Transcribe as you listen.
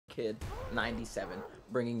Kid 97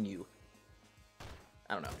 bringing you.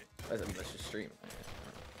 I don't know. Let's just stream.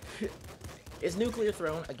 Is Nuclear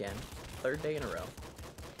Throne again? 3rd day in a row.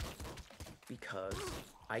 Because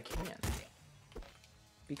I can.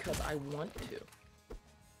 Because I want to.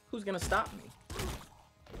 Who's gonna stop me?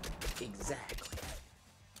 Exactly.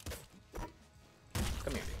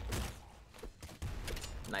 Come here.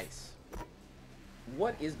 Nice.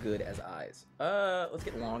 What is good as eyes? Let's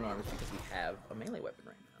get long arms because we have a melee weapon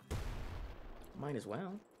right now. Might as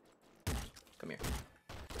well. Come here.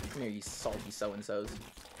 Come here, you salty so-and-sos.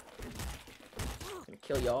 Gonna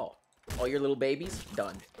kill y'all. All your little babies?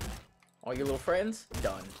 Done. All your little friends?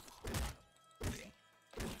 Done.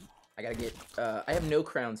 I gotta get, I have no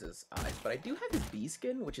crowns as eyes, but I do have his bee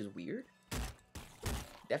skin, which is weird.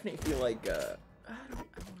 Definitely feel like, I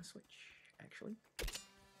wanna switch, actually.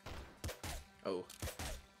 Oh.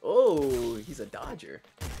 Oh, he's a dodger.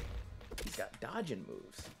 He's got dodging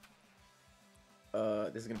moves.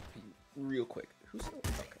 This is gonna be real quick. Who's still?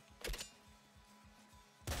 Okay.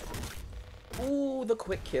 Ooh, the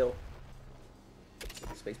quick kill.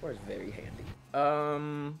 Spacebar is very handy.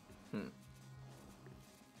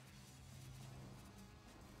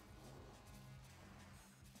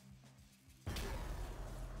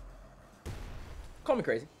 Call me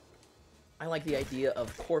crazy. I like the idea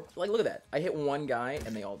of corp. Like, look at that. I hit one guy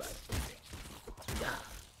and they all died. Yeah.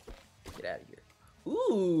 Get out of here.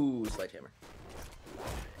 Ooh, sledgehammer.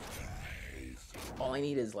 All I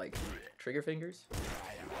need is like trigger fingers.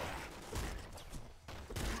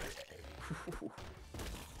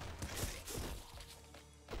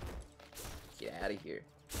 Get out of here.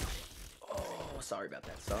 Oh, sorry about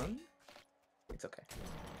that, son. It's okay.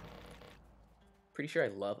 Pretty sure I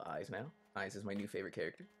love Eyes now. Eyes is my new favorite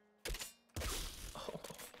character. Oh,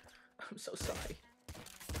 I'm so sorry.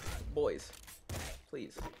 Boys,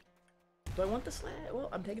 please. Do I want the sledge? Well,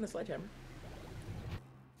 I'm taking the sledgehammer.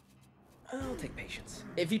 I'll take patience.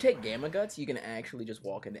 If you take Gamma Guts, you can actually just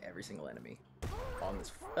walk into every single enemy on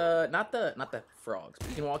this. Not the frogs, but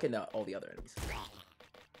you can walk into all the other enemies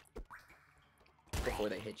before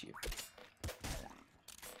they hit you,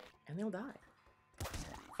 and they'll die.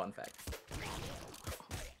 Fun fact.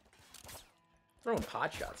 Throwing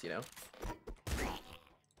pot shots, you know.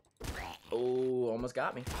 Oh, almost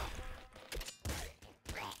got me.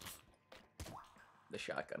 The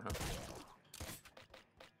shotgun, huh?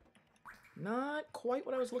 Not quite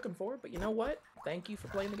what I was looking for, but you know what? Thank you for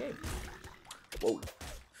playing the game. Whoa.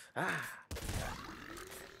 Ah.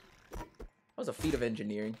 That was a feat of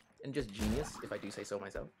engineering, and just genius, if I do say so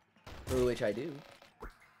myself. Which I do.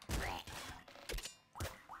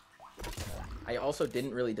 I also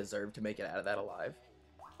didn't really deserve to make it out of that alive,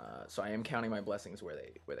 so I am counting my blessings where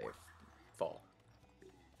they fall.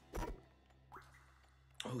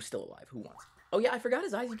 Oh, who's still alive? Who wants? Oh yeah, I forgot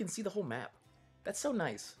his eyes. You can see the whole map. That's so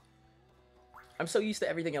nice. I'm so used to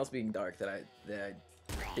everything else being dark that I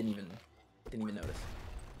didn't even notice.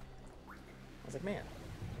 I was like, man,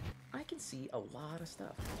 I can see a lot of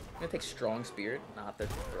stuff. I'm gonna take Strong Spirit, not the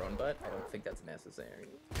Throne Butt. I don't think that's necessary.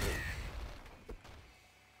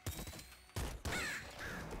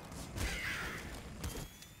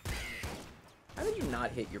 How did you not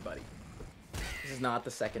hit your buddy? This is not the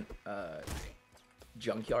second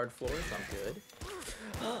junkyard floor, so I'm good.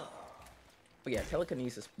 But yeah,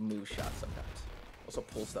 telekinesis moves shots sometimes. Also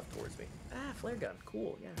pulls stuff towards me. Ah, flare gun.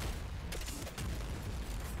 Cool, yeah.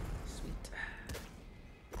 Sweet.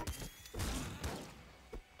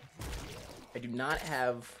 I do not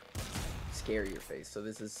have scarier face, so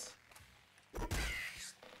this is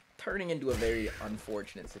turning into a very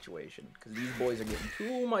unfortunate situation because these boys are getting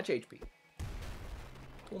too much HP.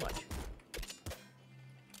 Too much.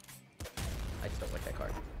 I just don't like that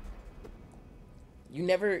card. You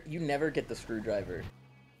never get the screwdriver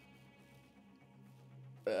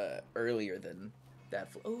earlier than that.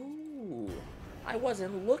 Ooh, I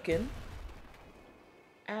wasn't looking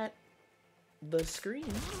at the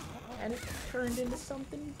screen, and it turned into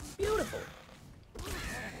something beautiful.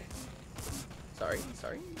 Sorry.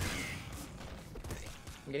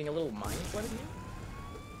 I'm getting a little mind flooded here.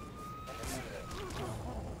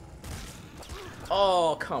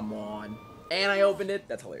 Oh, come on. And I opened it.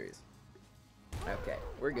 That's hilarious. Okay,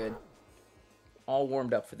 we're good. All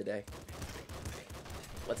warmed up for the day.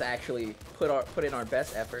 Let's actually put in our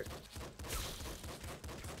best effort.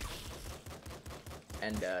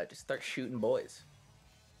 And just start shooting boys.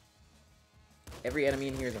 Every enemy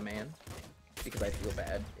in here is a man. Because I feel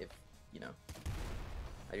bad if, you know,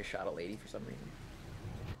 I just shot a lady for some reason.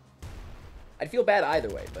 I'd feel bad either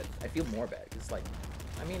way, but I feel more bad. Because, like,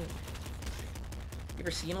 I mean, you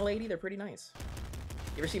ever seen a lady? They're pretty nice.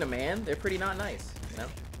 You ever seen a man? They're pretty not nice, you know?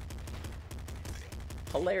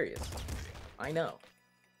 Hilarious. I know.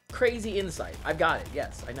 Crazy insight. I've got it.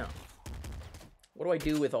 Yes, I know. What do I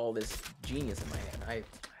do with all this genius in my head?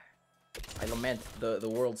 I lament the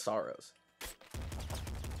world's sorrows. I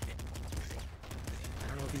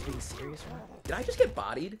don't know if he's being serious or not. Did I just get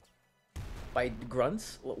bodied by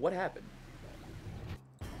grunts? What happened?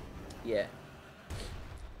 Yeah.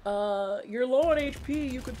 You're low on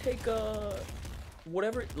HP. You could take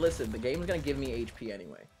whatever. Listen, the game's gonna give me HP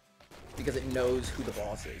anyway because it knows who the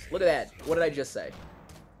boss is. Look at that. What did I just say?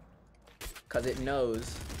 Because it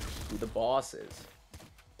knows who the boss is.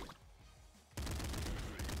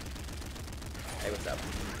 Hey, what's up?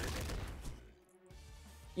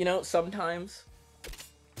 You know, sometimes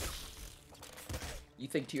you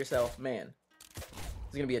think to yourself, man, this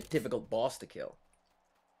is gonna be a difficult boss to kill.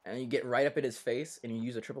 And you get right up in his face and you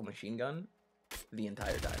use a triple machine gun the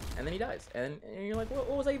entire time. And then he dies. And you're like, what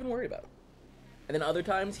was I even worried about? And then other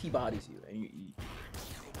times he bodies you and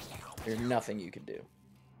there's nothing you can do.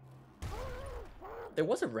 There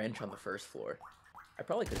was a wrench on the first floor. I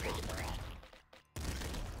probably could have taken that.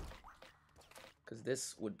 Because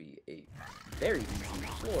this would be a very easy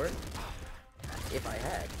floor if I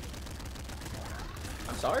had.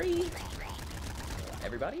 I'm sorry,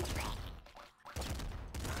 everybody.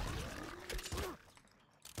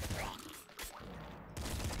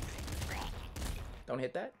 Don't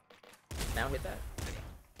hit that. Now hit that.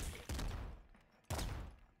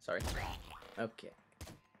 Sorry. Okay.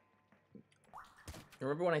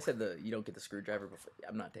 Remember when I said you don't get the screwdriver before?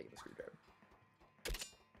 I'm not taking the screwdriver.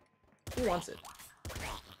 Who wants it?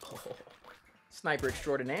 Oh, sniper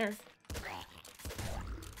extraordinaire.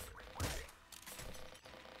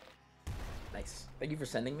 Nice. Thank you for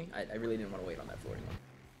sending me. I really didn't want to wait on that floor anymore.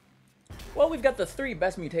 Well, we've got the 3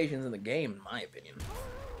 best mutations in the game, in my opinion.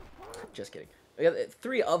 Just kidding. We got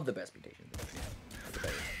 3 of the best mutations. That's a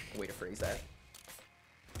better way to phrase that.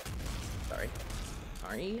 Sorry.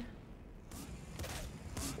 Sorry.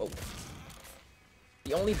 Whoa.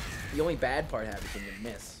 The only bad part happens when you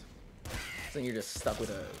miss. So then you're just stuck with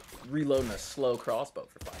reloading a slow crossbow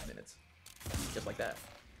for 5 minutes. Just like that.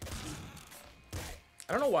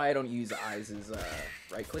 I don't know why I don't use Eyes'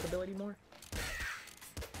 right click ability more.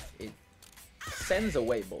 It sends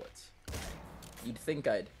away bullets. You'd think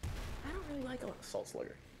I don't really like Assault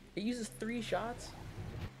Slugger. It uses 3 shots.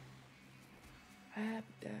 Yeah.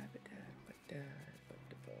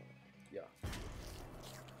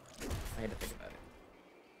 I had to think about it.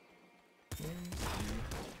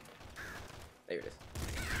 There it is.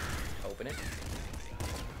 Open it.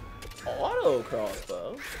 Auto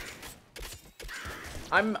crossbow.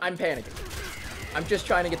 I'm panicking. I'm just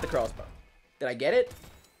trying to get the crossbow. Did I get it?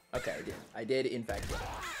 Okay, I did. I did in fact get it.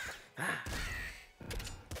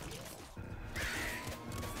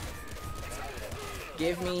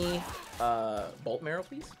 Give me bolt marrow,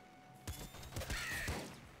 please.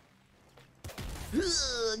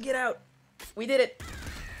 Get out. We did it.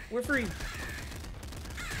 We're free.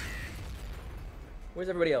 Where's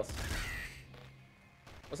everybody else?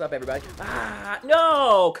 What's up, everybody? Ah,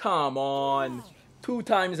 no, come on. 2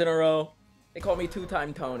 times in a row. They call me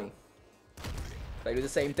 2-time Tony. I do the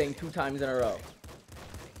same thing 2 times in a row.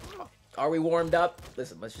 Are we warmed up?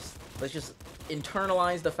 Listen, let's just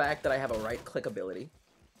internalize the fact that I have a right click ability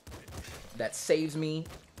that saves me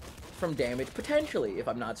from damage potentially if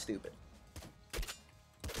I'm not stupid.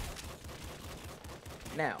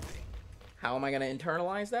 Now, how am I going to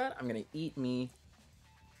internalize that? I'm going to eat me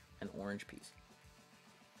an orange piece.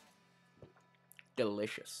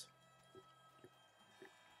 Delicious.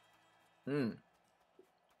 It's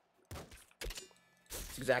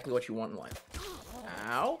exactly what you want in life.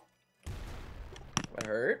 Ow. That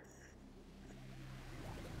hurt.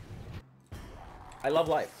 I love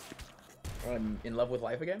life. I'm in love with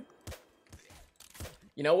life again.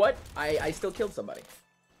 You know what? I still killed somebody.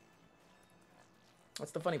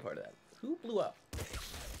 What's the funny part of that? Who blew up?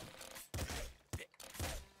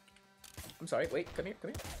 I'm sorry. Wait. Come here.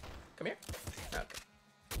 Come here. Come here. Okay.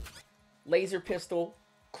 Laser pistol,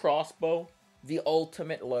 crossbow, the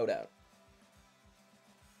ultimate loadout.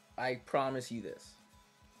 I promise you this.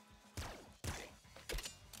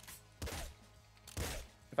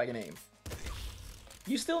 If I can aim.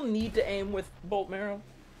 You still need to aim with bolt marrow,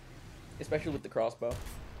 especially with the crossbow.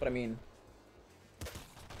 But I mean,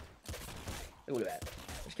 look at that.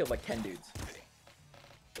 I just killed like 10 dudes.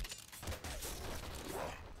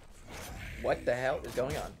 What the hell is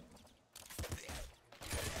going on?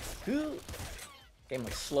 Game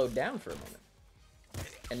like slowed down for a moment.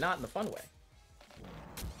 And not in the fun way.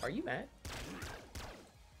 Are you mad?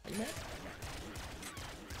 Are you mad?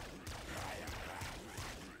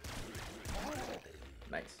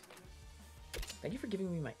 Nice. Thank you for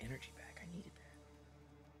giving me my energy back. I needed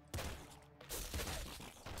that.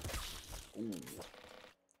 Ooh.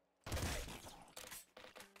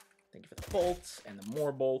 Thank you for the bolts and the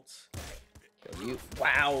more bolts. Kill you.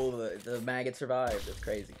 Wow, the maggot survived. That's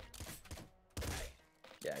crazy.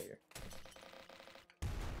 Get out of here.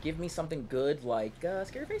 Give me something good like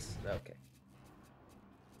Scary Face? Okay.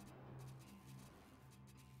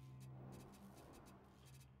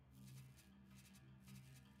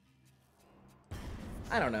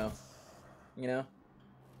 I don't know. You know?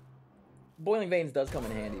 Boiling Veins does come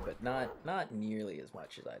in handy, but not nearly as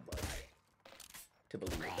much as I'd like to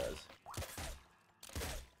believe it does.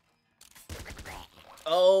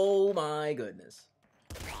 Oh my goodness.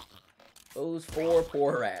 Those 4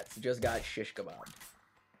 poor rats just got shish kebab.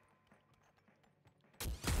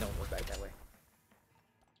 No one goes back that way.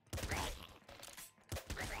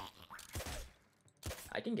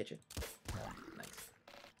 I can get you. Nice.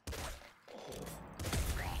 Oh.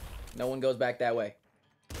 No one goes back that way.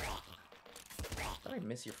 Thought I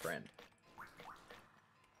miss your friend.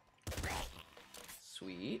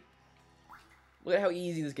 Sweet. Look at how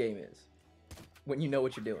easy this game is when you know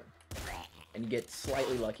what you're doing. And you get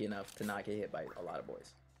slightly lucky enough to not get hit by a lot of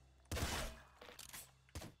boys.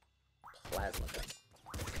 Plasma gun.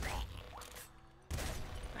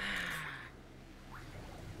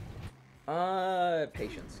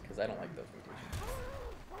 Patience, because I don't like those mutations.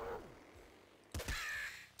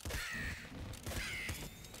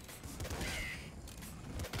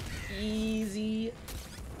 Easy.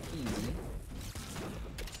 Easy.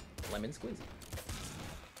 Lemon squeezy.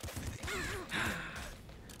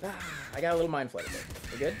 I got a little mind flooded there.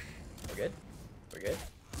 We're good? We're good? We're good?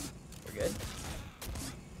 We're good?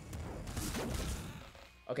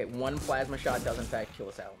 Okay, 1 plasma shot does in fact kill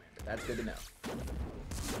a salamander. That's good to know.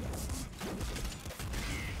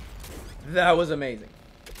 That was amazing.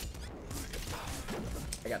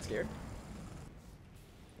 I got scared.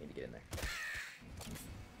 Need to get in there.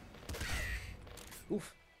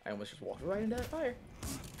 Oof. I almost just walked right into that fire.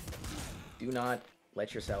 Do not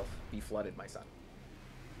let yourself be flooded, my son.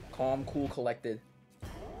 Calm, cool, collected.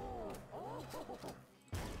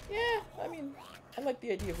 Yeah, I mean, I like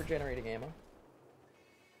the idea for generating ammo.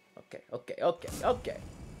 Okay, okay, okay, okay.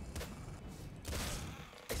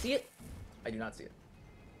 I see it. I do not see it.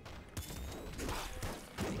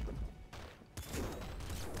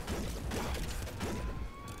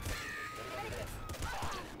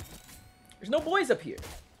 There's no boys up here.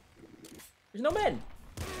 There's no men.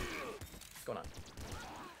 What's going on?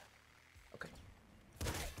 Okay.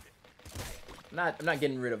 I'm not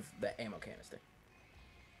getting rid of the ammo canister.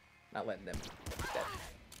 Not letting them get that.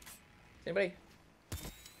 Anybody?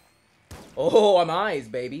 Oh, I'm eyes,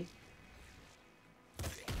 baby.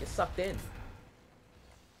 Get sucked in.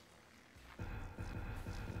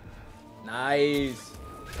 Nice.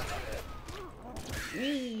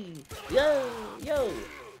 Wee. Yo, yo.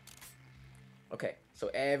 Okay, so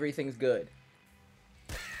everything's good.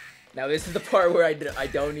 Now this is the part where I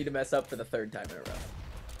don't need to mess up for the 3rd time in a row.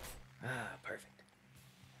 Ah, perfect.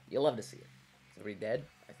 You'll love to see it. Is everybody dead?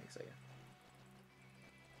 I think so, yeah.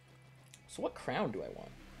 So what crown do I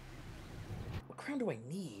want? What crown do I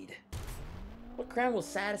need? What crown will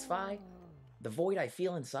satisfy the void I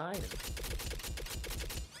feel inside and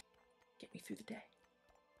get me through the day?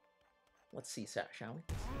 Let's see, shall we?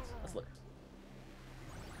 Let's look.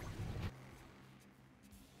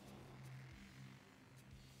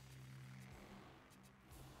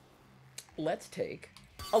 Let's take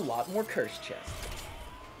a lot more curse chests.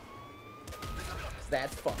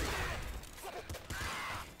 That's fun.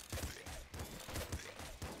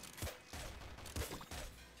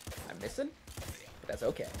 I'm missing, but that's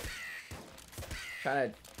okay. Trying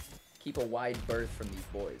to keep a wide berth from these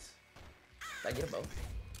boys. Did I get them both?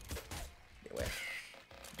 Get away.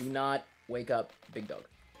 Do not wake up, big dog.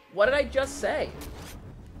 What did I just say?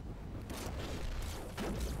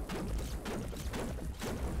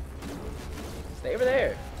 Stay over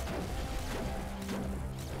there.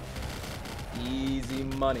 Easy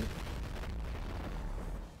money.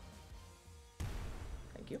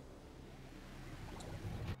 Thank you.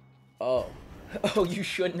 Oh. Oh, you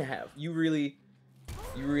shouldn't have. You really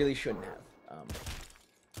shouldn't have.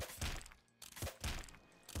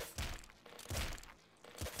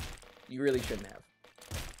 You really shouldn't have.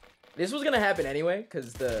 This was gonna happen anyway,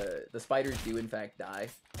 because the spiders do in fact die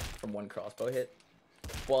from 1 crossbow hit.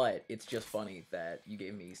 But it's just funny that you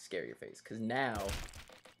gave me Scarier Face, because now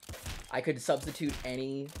I could substitute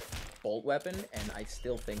any bolt weapon, and I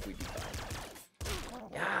still think we'd be fine.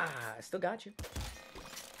 Yeah, I still got you.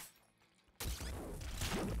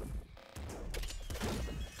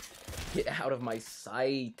 Get out of my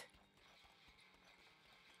sight.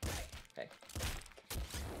 Hey.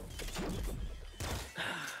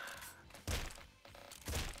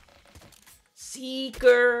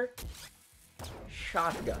 Seeker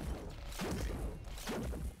shotgun.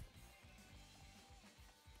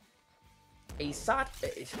 A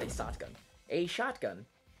shotgun. A shotgun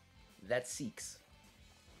that seeks.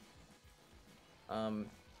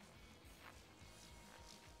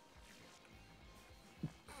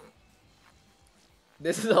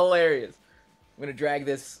 This is hilarious. I'm gonna drag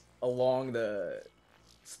this along the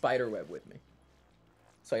spider web with me,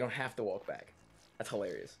 so I don't have to walk back. That's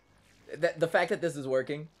hilarious. The fact that this is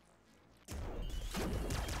working.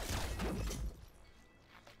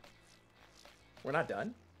 We're not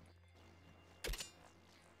done?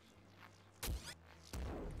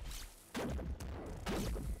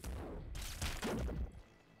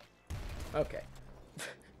 Okay.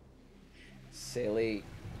 Silly.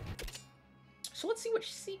 So let's see what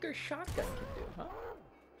Seeker Shotgun can do, huh?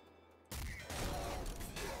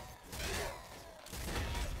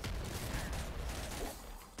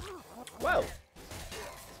 Whoa!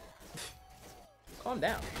 Calm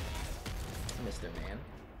down, Mr. Man.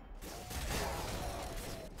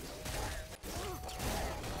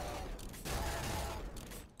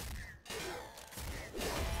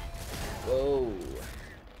 Whoa.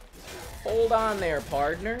 Hold on there,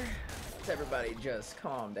 partner. Let's everybody just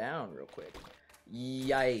calm down real quick.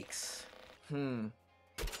 Yikes.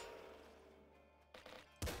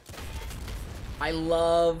 I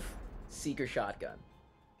love Seeker Shotgun.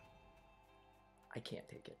 I can't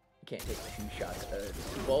take it. I can't take two shots.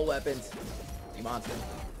 Two bolt weapons. You monster.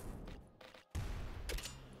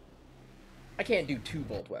 I can't do two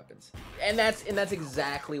bolt weapons. And that's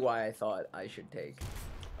exactly why I thought I should take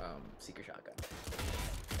Seeker Shotgun.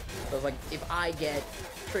 So I was like, if I get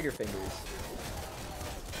trigger fingers,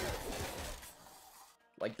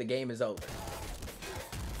 like the game is over.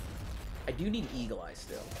 I do need Eagle Eye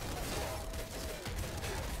still.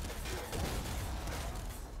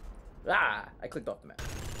 Ah! I clicked off the map.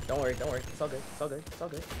 Don't worry, don't worry. It's all good. It's all good. It's all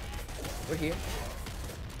good. We're here.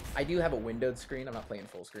 I do have a windowed screen. I'm not playing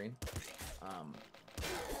full screen.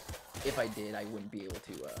 If I did, I wouldn't be able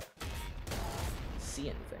to see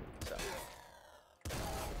anything. So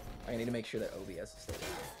I need to make sure that OBS is still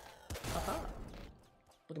working. Aha!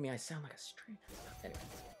 Look at me. I sound like a string. Anyway,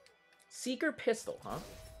 Seeker Pistol, huh?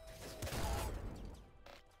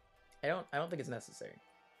 I don't think it's necessary.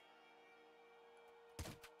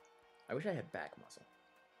 I wish I had back muscle.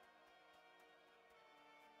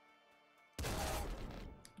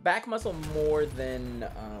 Back muscle more than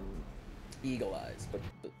Eagle Eyes, but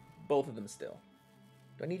both of them still.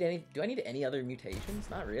 Do I need any other mutations?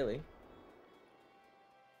 Not really.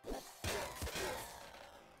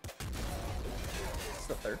 It's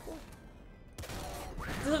the third floor?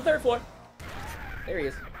 This is the third floor. There he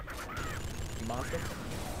is. You monster.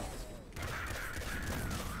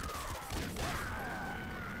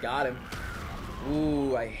 Got him.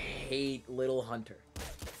 Ooh, I hate Little Hunter.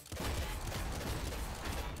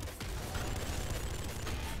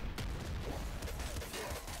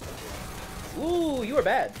 Ooh, you are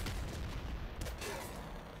bad.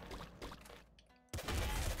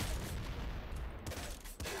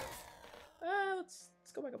 Let's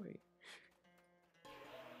go back over here.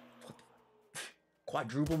 What the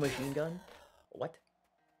quadruple machine gun? What?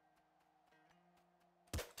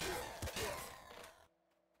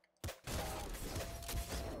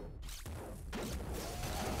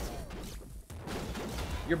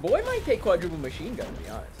 Your boy might take quadruple machine gun, to be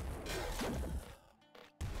honest.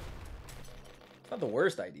 It's not the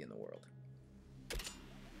worst idea in the world.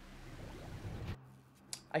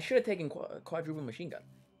 I should have taken quadruple machine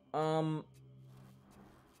gun.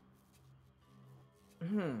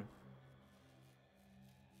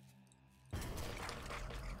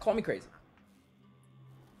 Call me crazy.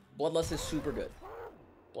 Bloodlust is super good.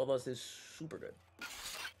 Bloodlust is super good.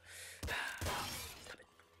 Stop it.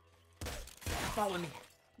 Follow me,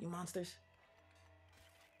 you monsters.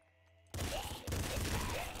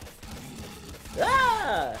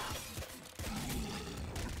 Ah!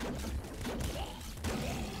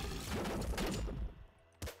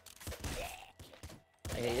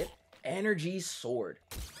 I hate it. Energy sword.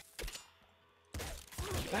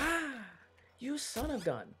 Ah! You son of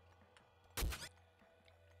gun.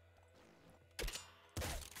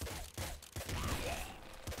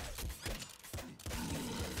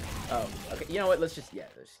 Oh, okay. You know what? Let's just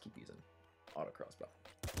keep using auto crossbow.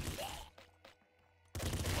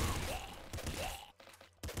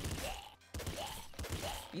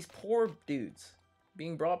 These poor dudes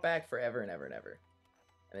being brought back forever and ever and ever,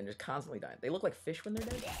 and then just constantly dying. They look like fish when they're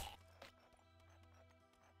dead.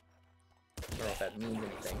 I don't know if that means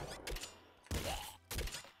anything.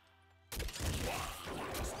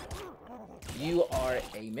 You are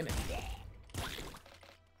a mimic.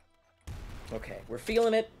 Okay, we're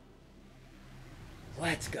feeling it.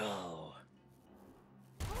 Let's go.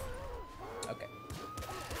 Okay.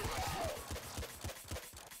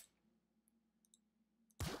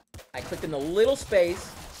 I clicked in the little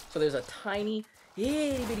space, so there's a tiny,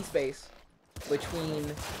 itty bitty space between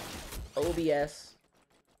OBS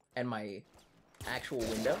and my actual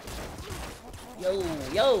window. Yo,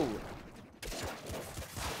 yo!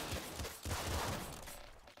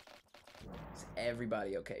 Is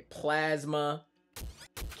everybody okay? Plasma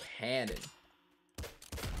cannon.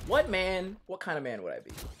 What man? What kind of man would I be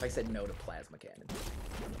if I said no to plasma cannon?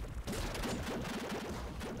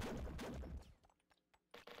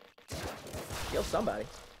 Kill somebody.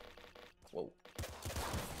 Whoa.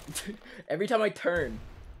 Every time I turn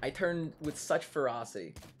with such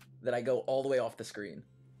ferocity that I go all the way off the screen.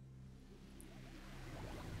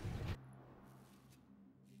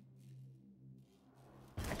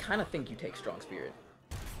 I kind of think you take strong spirit.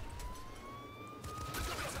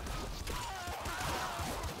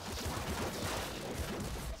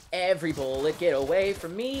 Every bullet, get away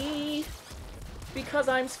from me, because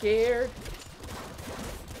I'm scared.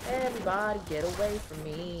 Everybody get away from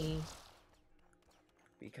me,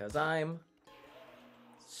 because I'm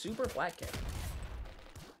super flat cannon.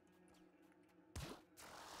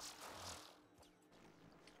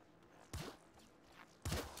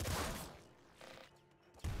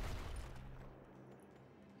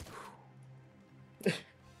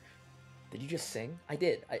 Did you just sing? I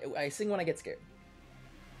did. I sing when I get scared.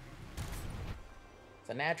 It's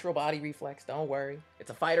a natural body reflex, don't worry. It's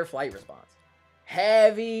a fight or flight response.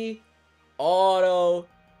 Heavy auto.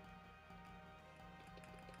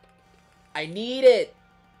 I need it.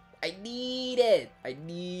 I need it. I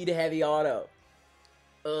need heavy auto.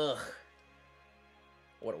 Ugh.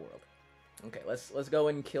 What a world. Okay, let's go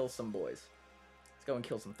and kill some boys. Let's go and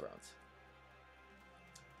kill some thrones.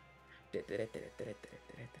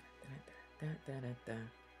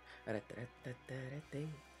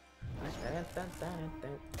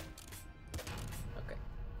 Okay.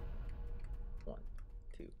 1,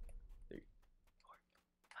 2, 3, 4,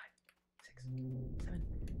 5, 6, 7,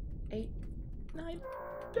 8, 9,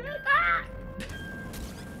 10. Ah!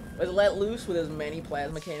 Let's let loose with as many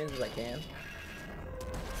plasma cannons as I can.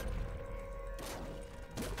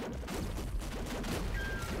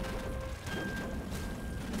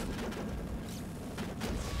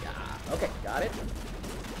 Yeah. Okay, got it.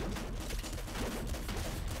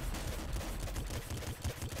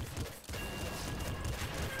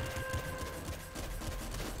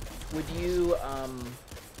 Would you,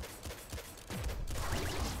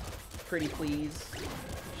 pretty please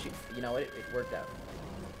shoot? You know what? It worked out.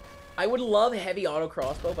 I would love heavy auto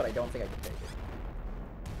crossbow, but I don't think I can take it.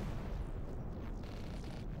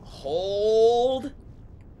 Hold.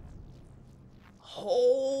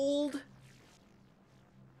 Hold.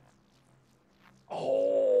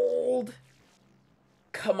 Hold.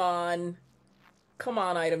 Come on. Come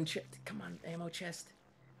on, item chest. Come on, ammo chest.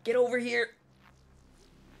 Get over here.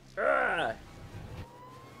 Ugh.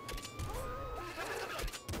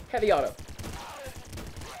 Heavy auto.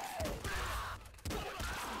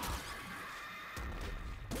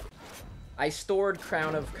 I stored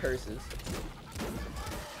Crown of Curses.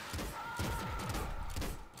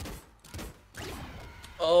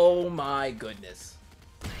 Oh my goodness.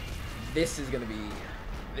 This is gonna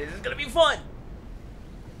be fun!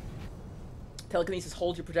 Telekinesis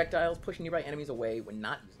holds your projectiles, pushing nearby enemies away when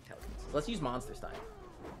not using telekinesis. Let's use monster style.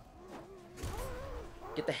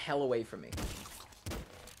 Get the hell away from me.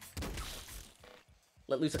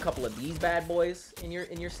 Let loose a couple of these bad boys in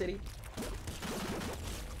your city.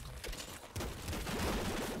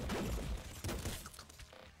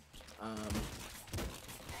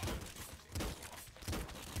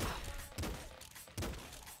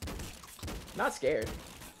 Not scared.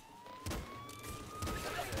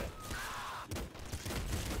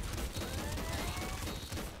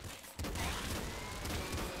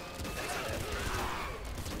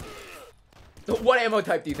 What ammo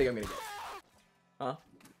type do you think I'm gonna get? Huh?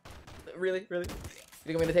 Really? Really? You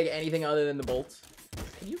think I'm gonna take anything other than the bolts?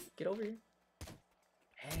 Can you get over here?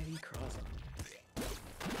 Heavy crossbow.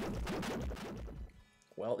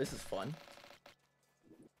 Well, this is fun.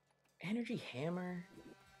 Energy hammer.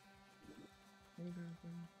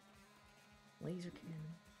 Laser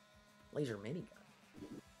cannon. Laser minigun.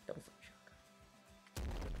 Double flip shotgun.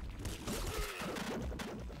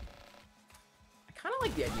 I kind of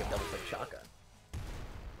like the idea of double flip shotgun.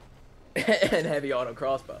 And heavy auto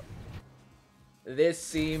crossbow. This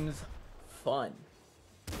seems fun.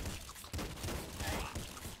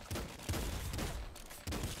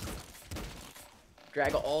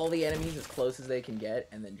 Drag all the enemies as close as they can get,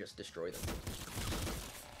 and then just destroy them.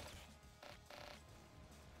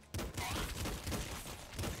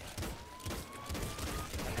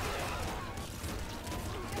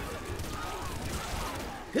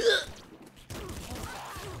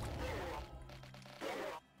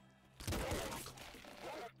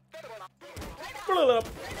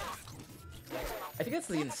 I think that's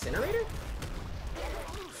the incinerator?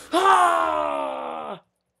 Ah!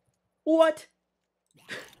 What?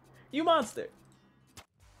 You monster.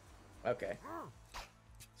 Okay.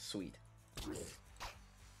 Sweet.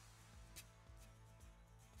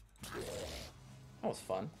 That was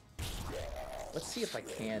fun. Let's see if I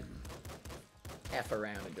can't F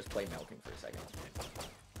around and just play Melting for a second.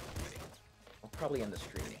 I'll probably end the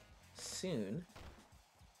stream soon.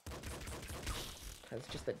 It's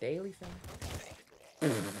just a daily thing.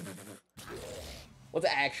 Let's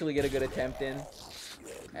actually get a good attempt in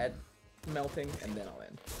at Melting, and then I'll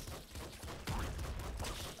end.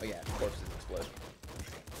 Oh yeah, corpses explode.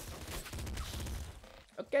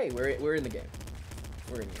 Okay, we're in the game.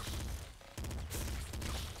 We're in here.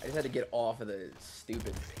 I just had to get off of the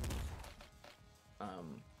stupid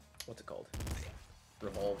what's it called?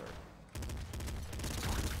 Revolver.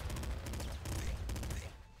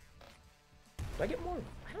 Do I get more?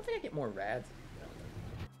 I don't think I get more rads.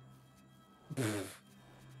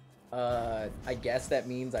 I guess that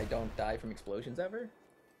means I don't die from explosions ever.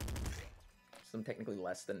 So I'm technically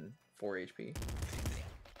less than 4 HP.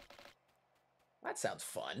 That sounds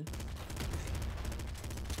fun.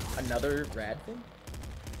 Another rad thing?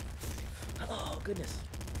 Oh, goodness.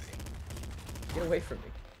 Get away from me.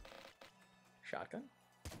 Shotgun?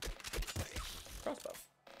 Crossbow.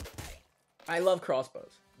 I love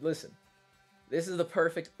crossbows. Listen. This is the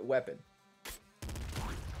perfect weapon.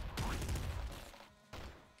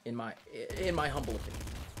 In my humble opinion.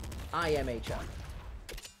 I am HL.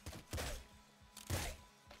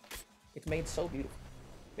 It's made so beautiful.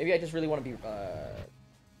 Maybe I just really want to be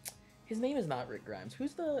his name is not Rick Grimes.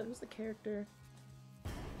 Who's the character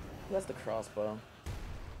who has the crossbow?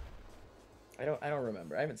 I don't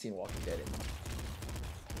remember. I haven't seen Walking Dead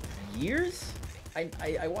in years.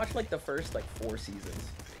 I watched like the first like 4 seasons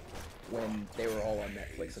when they were all on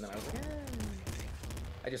Netflix, and then I was like,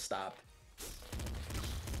 I just stopped.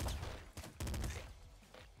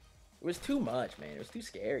 It was too much, man. It was too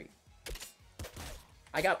scary.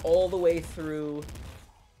 I got all the way through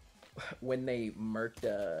when they murked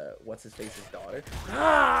what's his face's daughter.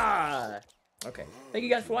 Ah! Okay. Thank you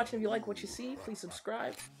guys for watching. If you like what you see, please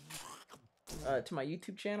subscribe to my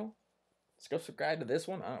YouTube channel. Let's go subscribe to this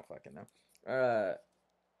one. I don't fucking know.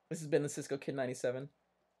 This has been the Cisco Kid 97.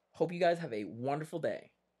 Hope you guys have a wonderful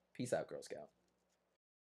day. Peace out, Girl Scout.